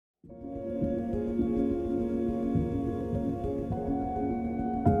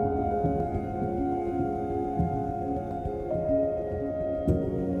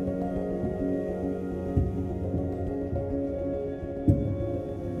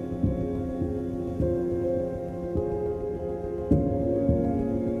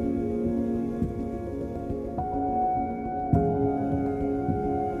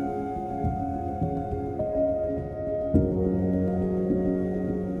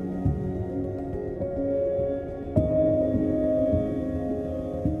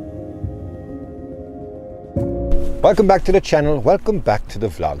Welcome back to the channel, welcome back to the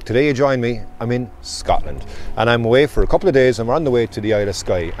vlog. Today you join me, I'm in Scotland and I'm away for a couple of days and we're on the way to the Isle of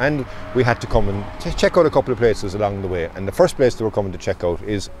Skye, and we had to come and check out a couple of places along the way, and the first place that we're coming to check out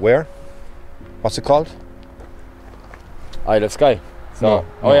is where? What's it called? Isle of Skye. So, no.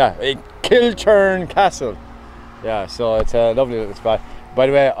 Oh yeah, Kilchurn Castle. Yeah, so it's a lovely little spot. By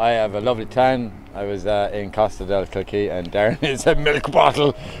the way, I have a lovely tan. I was in Costa del Kilkee and Darren is a milk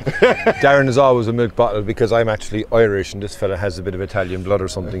bottle. Darren is always a milk bottle because I'm actually Irish and this fella has a bit of Italian blood or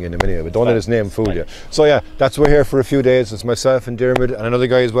something in him anyway, but don't let his name fool you. So yeah, that's we're here for a few days. It's myself and Diarmuid and another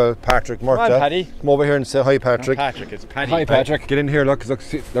guy as well, Patrick. Come on, Paddy. Come over here and say hi, Patrick. Patrick, it's Paddy. Hi, Patrick. Get in here, look,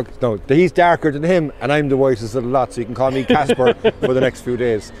 no, he's darker than him and I'm the whitest of the lot, so you can call me Casper for the next few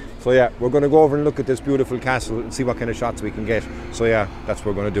days. So yeah, we're going to go over and look at this beautiful castle and see what kind of shots we can get. So yeah, that's what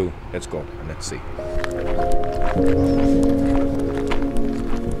we're going to do. Let's go and let's see.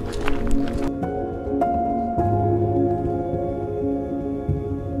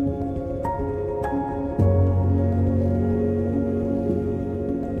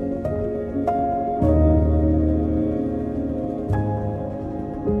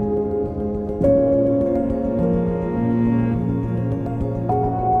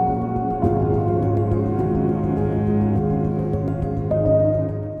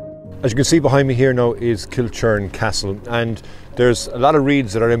 As you can see behind me here now is Kilchurn Castle, and there's a lot of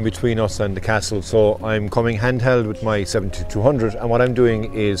reeds that are in between us and the castle, so I'm coming handheld with my 7200, and what I'm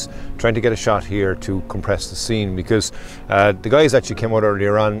doing is trying to get a shot here to compress the scene, because the guys actually came out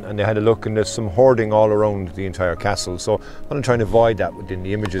earlier on and they had a look and there's some hoarding all around the entire castle, so I'm going to try and avoid that within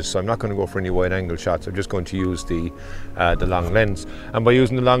the images, so I'm not going to go for any wide angle shots. I'm just going to use the long lens, and by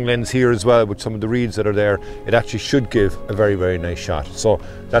using the long lens here as well with some of the reeds that are there, it actually should give a very, very nice shot. So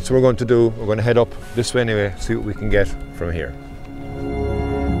that's what we're going to do. We're going to head up this way anyway, see what we can get from here.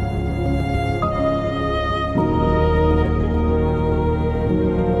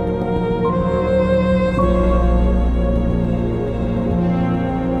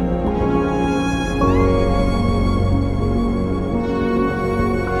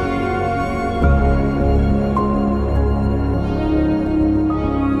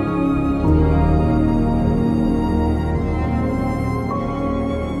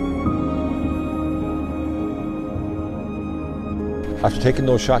 After taking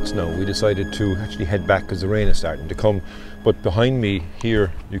those shots now, we decided to actually head back because the rain is starting to come. But behind me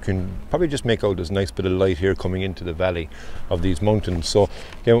here, you can probably just make out this nice bit of light here coming into the valley of these mountains. So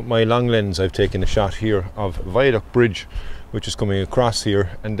again, with my long lens, I've taken a shot here of Viaduct Bridge, which is coming across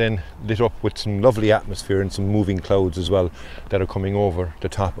here and then lit up with some lovely atmosphere and some moving clouds as well that are coming over the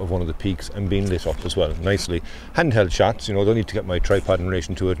top of one of the peaks and being lit up as well nicely. Handheld shots, you know, don't need to get my tripod in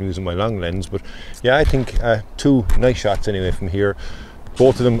relation to it and using my long lens, but yeah, I think two nice shots anyway from here.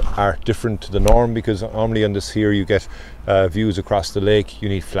 Both of them are different to the norm, because normally on this here you get views across the lake. You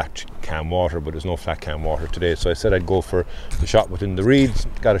need flat calm water, but there's no flat calm water today, so I said I'd go for the shot within the reeds.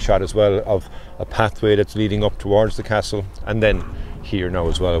 Got a shot as well of a pathway that's leading up towards the castle, and then here now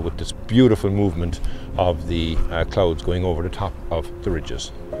as well with this beautiful movement of the clouds going over the top of the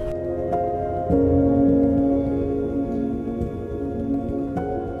ridges.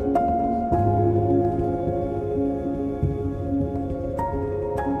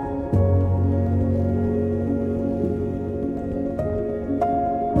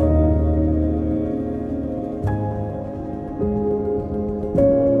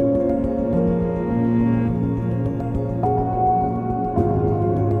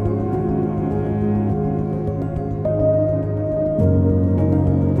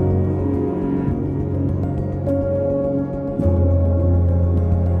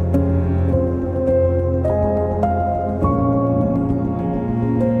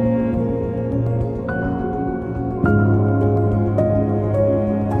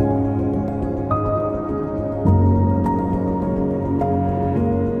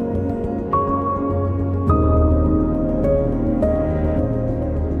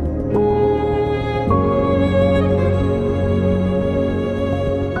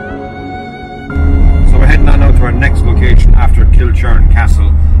 Our next location after Kilchurn Castle,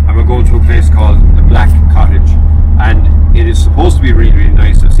 and we're going to a place called the Blackrock Cottage, and it is supposed to be really, really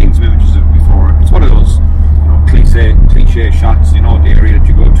nice. I've seen some images of it before. It's one of those, you know, cliche shots, you know, the area that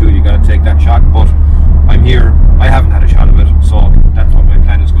you go to, you got to take that shot, but I'm here, I haven't had a shot of it, so that's what my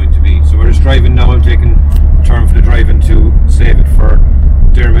plan is going to be. So we're just driving now. I'm taking a turn for the driving to save it for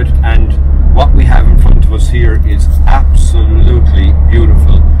Diarmuid, and what we have in front of us here is absolutely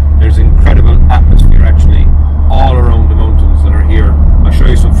beautiful. There's incredible atmosphere actually all around the mountains that are here. I'll show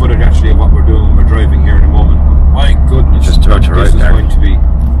you some footage actually of what we're doing when we're driving here in a moment. But my goodness, just about to this is there. Going to be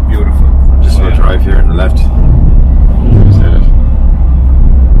beautiful. Just about to arrive here on the left.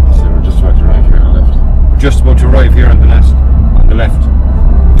 arrive here on the left.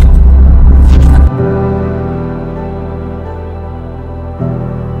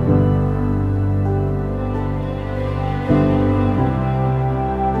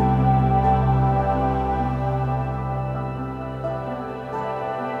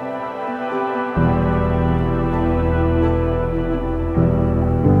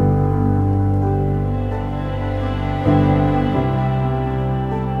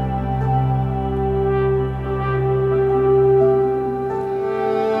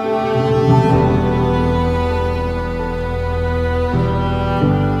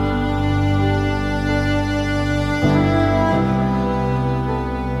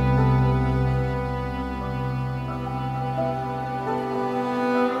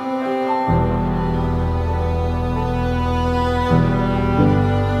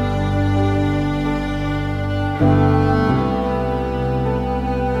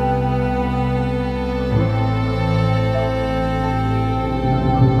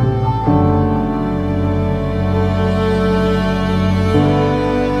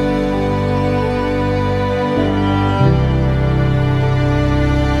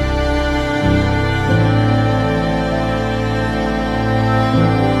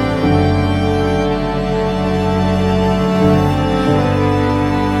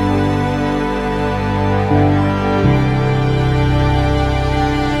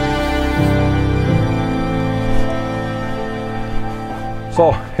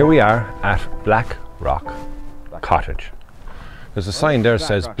 So here we are at Blackrock Cottage. There's a sign there that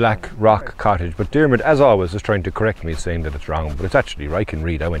says Blackrock Cottage, but Diarmuid, as always, is trying to correct me, saying that it's wrong, but it's actually, I can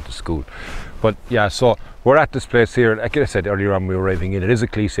read, I went to school. But yeah, so we're at this place here. Like I said earlier on, we were arriving in, it is a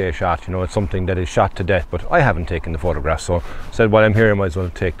cliche shot, you know, it's something that is shot to death, but I haven't taken the photograph, so I said while I'm here I might as well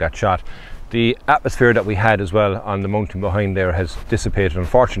take that shot. The atmosphere that we had as well on the mountain behind there has dissipated,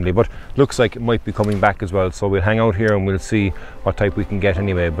 unfortunately, but looks like it might be coming back as well, so we'll hang out here and we'll see what type we can get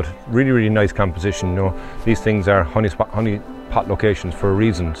anyway. But really, really nice composition, you know, these things are honey pot locations for a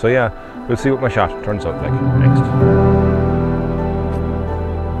reason. So yeah, we'll see what my shot turns out like next.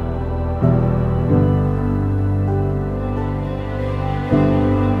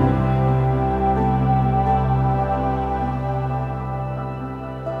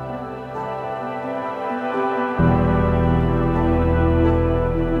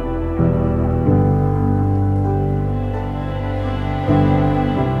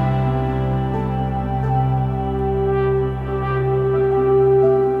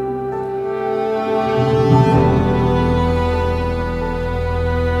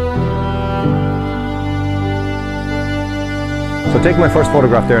 So taking my first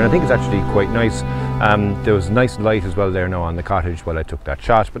photograph there, and I think it's actually quite nice. There was nice light as well there now on the cottage while I took that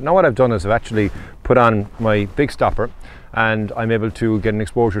shot. But now what I've done is I've actually put on my big stopper and I'm able to get an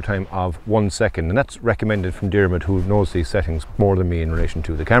exposure time of 1 second, and that's recommended from Diarmuid, who knows these settings more than me in relation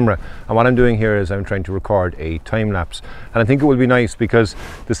to the camera. And what I'm doing here is I'm trying to record a time lapse, and I think it will be nice because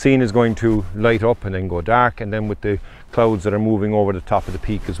the scene is going to light up and then go dark, and then with the clouds that are moving over the top of the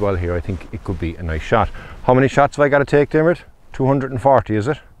peak as well here, I think it could be a nice shot. How many shots have I got to take, Diarmuid? 240, is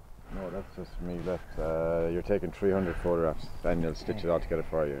it? No, that's just me left. You're taking 300 photographs, then you'll stitch it all together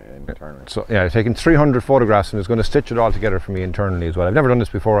for you internally. So yeah, taking 300 photographs and it's going to stitch it all together for me internally as well. I've never done this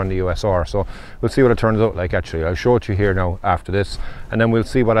before on the USR, so we'll see what it turns out like. Actually, I'll show it to you here now after this, and then we'll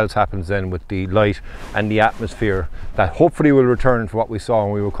see what else happens then with the light and the atmosphere that hopefully will return to what we saw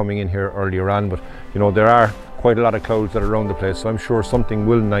when we were coming in here earlier on. But you know, there are quite a lot of clouds that are around the place, so I'm sure something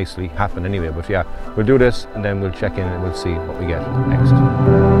will nicely happen anyway. But yeah, we'll do this and then we'll check in and we'll see what we get next.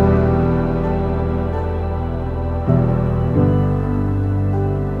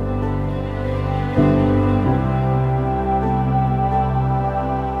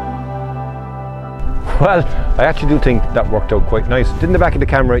 Well, I actually do think that worked out quite nice. In the back of the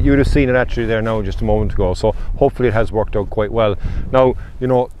camera, you would have seen it actually there now just a moment ago, so hopefully it has worked out quite well. Now, you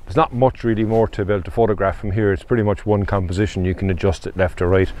know, there's not much really more to be able to photograph from here. It's pretty much one composition. You can adjust it left or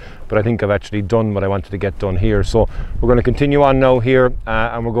right, but I think I've actually done what I wanted to get done here. So we're going to continue on now here,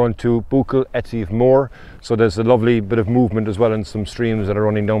 and we're going to buachaill Etive Mor. So there's a lovely bit of movement as well, and some streams that are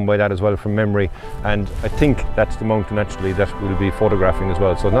running down by that as well from memory. And I think that's the mountain actually that we'll be photographing as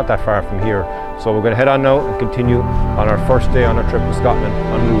well. So not that far from here. So we're going to head on now and continue on our first day on our trip to Scotland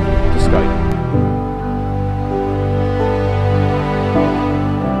en route to Skye.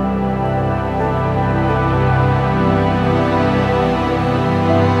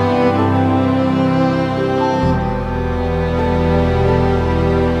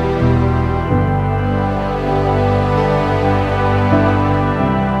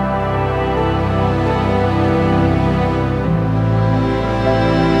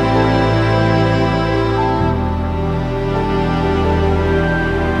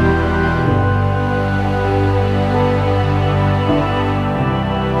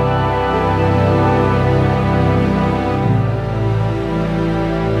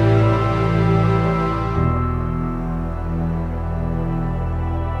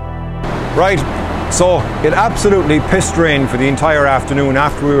 Right, so it absolutely pissed rain for the entire afternoon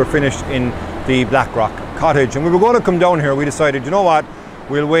after we were finished in the Blackrock Cottage, and we were going to come down here. We decided, you know what,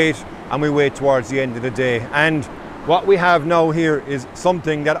 we'll wait, and we wait towards the end of the day. And what we have now here is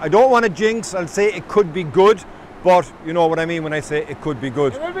something that I don't want to jinx. I'll say it could be good, but you know what I mean when I say it could be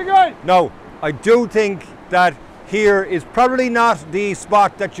good. It will be good. Now, I do think that here is probably not the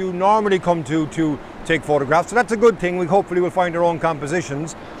spot that you normally come to take photographs, so that's a good thing. We hopefully will find our own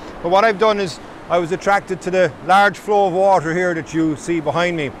compositions. But what I've done is I was attracted to the large flow of water here that you see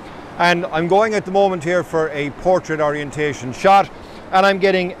behind me, and I'm going at the moment here for a portrait orientation shot, and I'm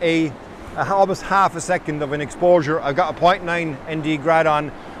getting almost half a second of an exposure. I've got a 0.9 ND grad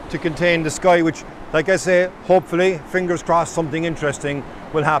on to contain the sky, which, like I say, hopefully, fingers crossed, something interesting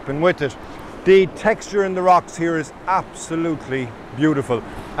will happen with it. The texture in the rocks here is absolutely beautiful,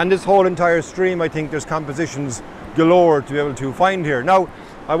 and this whole entire stream, I think there's compositions galore to be able to find here. Now,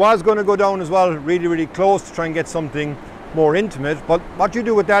 I was going to go down as well really close to try and get something more intimate, but what you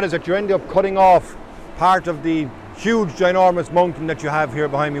do with that is that you end up cutting off part of the huge ginormous mountain that you have here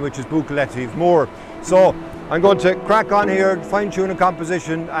behind me, which is buachaill Etive Mor. So I'm going to crack on here, fine tune a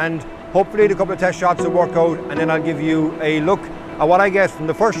composition, and hopefully the couple of test shots will work out, and then I'll give you a look at what I get from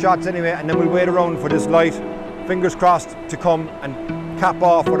the first shots anyway, and then we'll wait around for this light, fingers crossed, to come and cap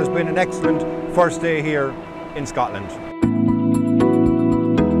off what has been an excellent first day here in Scotland.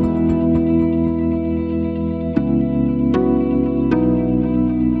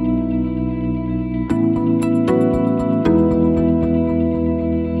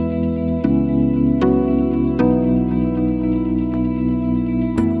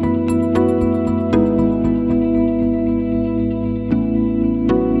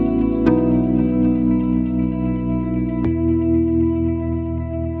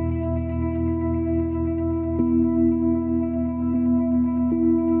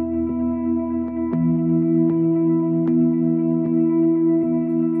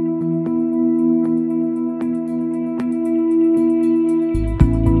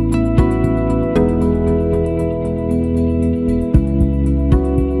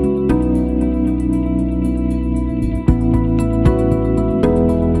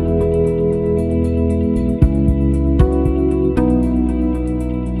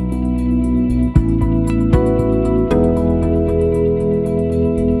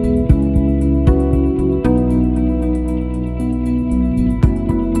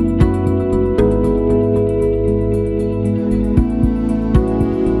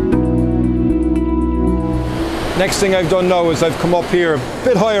 Next thing I've done now is I've come up here a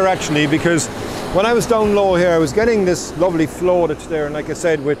bit higher actually, because when I was down low here I was getting this lovely flow that's there, and like I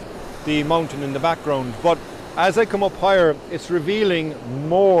said, with the mountain in the background, but as I come up higher it's revealing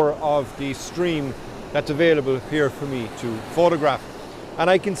more of the stream that's available here for me to photograph, and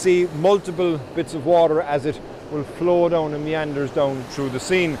I can see multiple bits of water as it will flow down and meanders down through the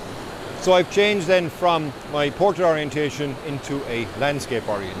scene. So I've changed then from my portrait orientation into a landscape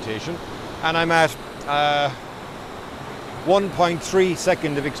orientation, and I'm at 1.3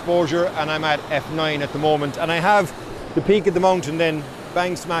 second of exposure, and I'm at F9 at the moment, and I have the peak of the mountain then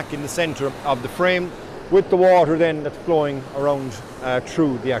bang smack in the center of the frame, with the water then that's flowing around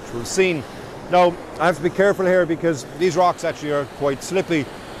through the actual scene. Now I have to be careful here because these rocks actually are quite slippy,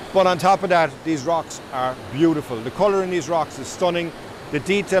 but on top of that these rocks are beautiful. The colour in these rocks is stunning, the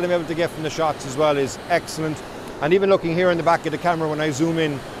detail I'm able to get from the shots as well is excellent, and even looking here in the back of the camera when I zoom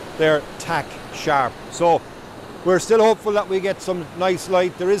in, they're tack sharp. So we're still hopeful that we get some nice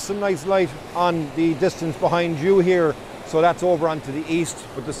light. There is some nice light on the distance behind you here, so that's over onto the east,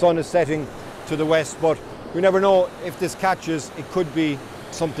 but the sun is setting to the west. But we never know if this catches, it could be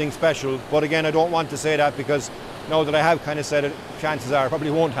something special. But again, I don't want to say that because now that I have kind of said it, chances are it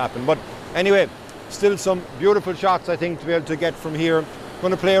probably won't happen. But anyway, still some beautiful shots I think to be able to get from here. I'm going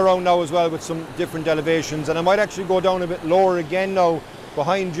to play around now as well with some different elevations, and I might actually go down a bit lower again now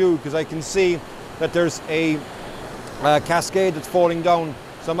behind you, because I can see that there's a cascade that's falling down,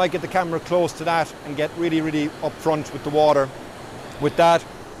 so I might get the camera close to that and get really up front with the water with that,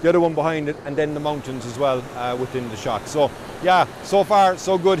 the other one behind it, and then the mountains as well within the shot. So yeah, so far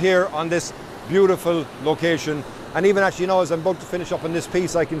so good here on this beautiful location. And even actually, you know, as I'm about to finish up on this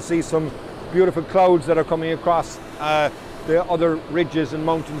piece, I can see some beautiful clouds that are coming across the other ridges and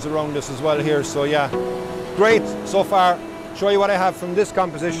mountains around us as well here. So yeah, great so far. Show you what I have from this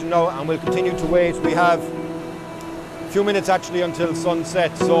composition now, and we'll continue to wait. We have few minutes actually until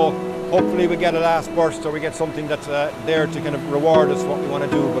sunset, so hopefully we get a last burst or we get something that's there to kind of reward us what we want to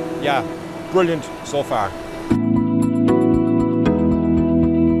do. But yeah, brilliant so far.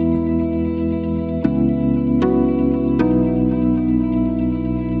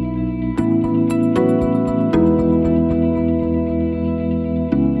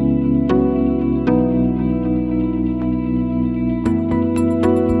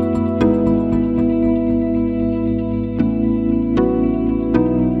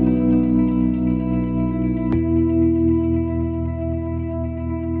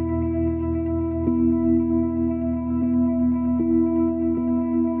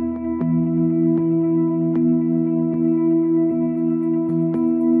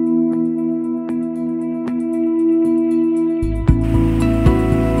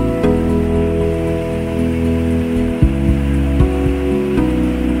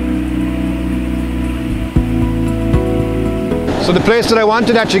 the place that I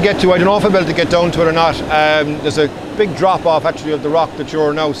wanted to actually get to, I don't know if I'll be able to get down to it or not. There's a big drop off actually of the rock that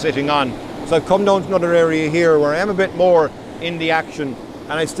you're now sitting on. So I've come down to another area here where I am a bit more in the action,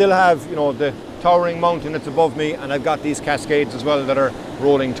 and I still have, you know, the towering mountain that's above me, and I've got these cascades as well that are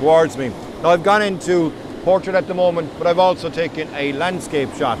rolling towards me. Now I've gone into portrait at the moment, but I've also taken a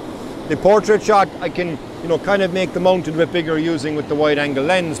landscape shot. The portrait shot I can, you know, kind of make the mountain a bit bigger using with the wide angle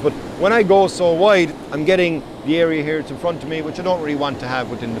lens, but when I go so wide, I'm getting the area here that's in front of me, which I don't really want to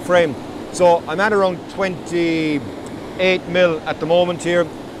have within the frame. So I'm at around 28mm at the moment here,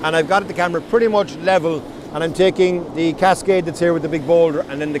 and I've got the camera pretty much level, and I'm taking the cascade that's here with the big boulder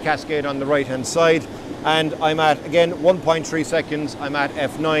and then the cascade on the right hand side, and I'm at, again, 1.3 seconds, I'm at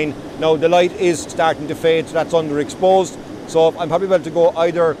f9. Now the light is starting to fade, so that's underexposed, so I'm probably able to go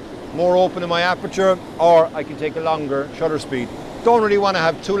either more open in my aperture, or I can take a longer shutter speed. Don't really want to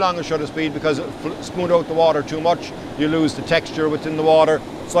have too long a shutter speed because it'll smooth out the water too much. You lose the texture within the water.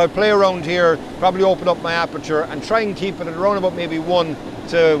 So I play around here, probably open up my aperture and try and keep it at around about maybe 1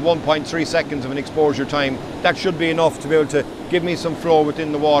 to 1.3 seconds of an exposure time. That should be enough to be able to give me some flow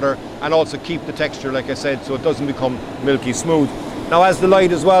within the water and also keep the texture, like I said, so it doesn't become milky smooth. Now as the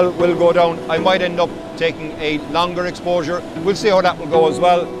light as well will go down, I might end up taking a longer exposure. We'll see how that will go as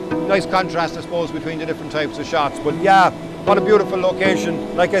well. Nice contrast, I suppose, between the different types of shots. But yeah, what a beautiful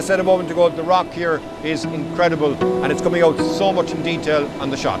location. Like I said a moment ago, the rock here is incredible, and it's coming out so much in detail on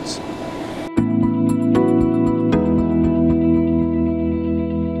the shots.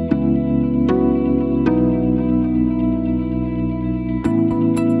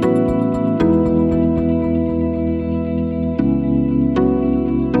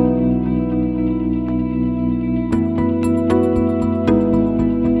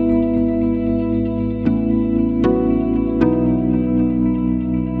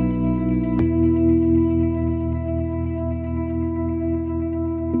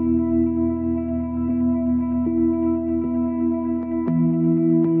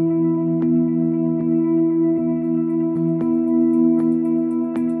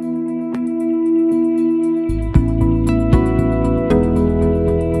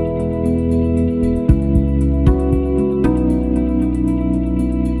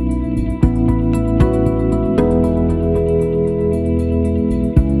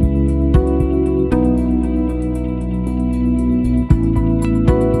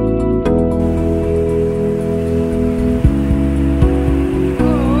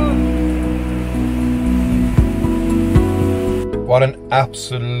 What an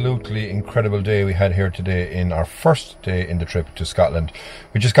absolutely incredible day we had here today in our first day in the trip to Scotland.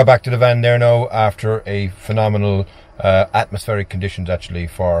 We just got back to the van there now after a phenomenal atmospheric conditions actually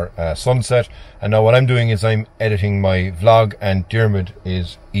for sunset, and now what I'm doing is I'm editing my vlog, and Diarmuid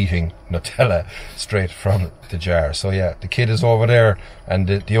is eating Nutella straight from the jar. So yeah, the kid is over there, and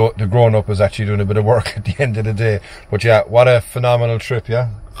the grown-up is actually doing a bit of work at the end of the day. But yeah, what a phenomenal trip. Yeah,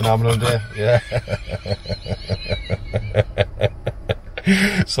 phenomenal day. Yeah.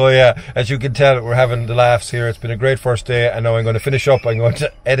 So yeah, as you can tell, we're having the laughs here. It's been a great first day, and now I'm going to finish up. I'm going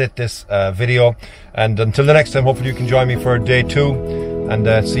to edit this video, and until the next time, hopefully you can join me for day 2,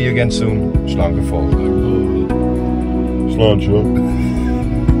 and see you again soon. Slán go fóill. Slán,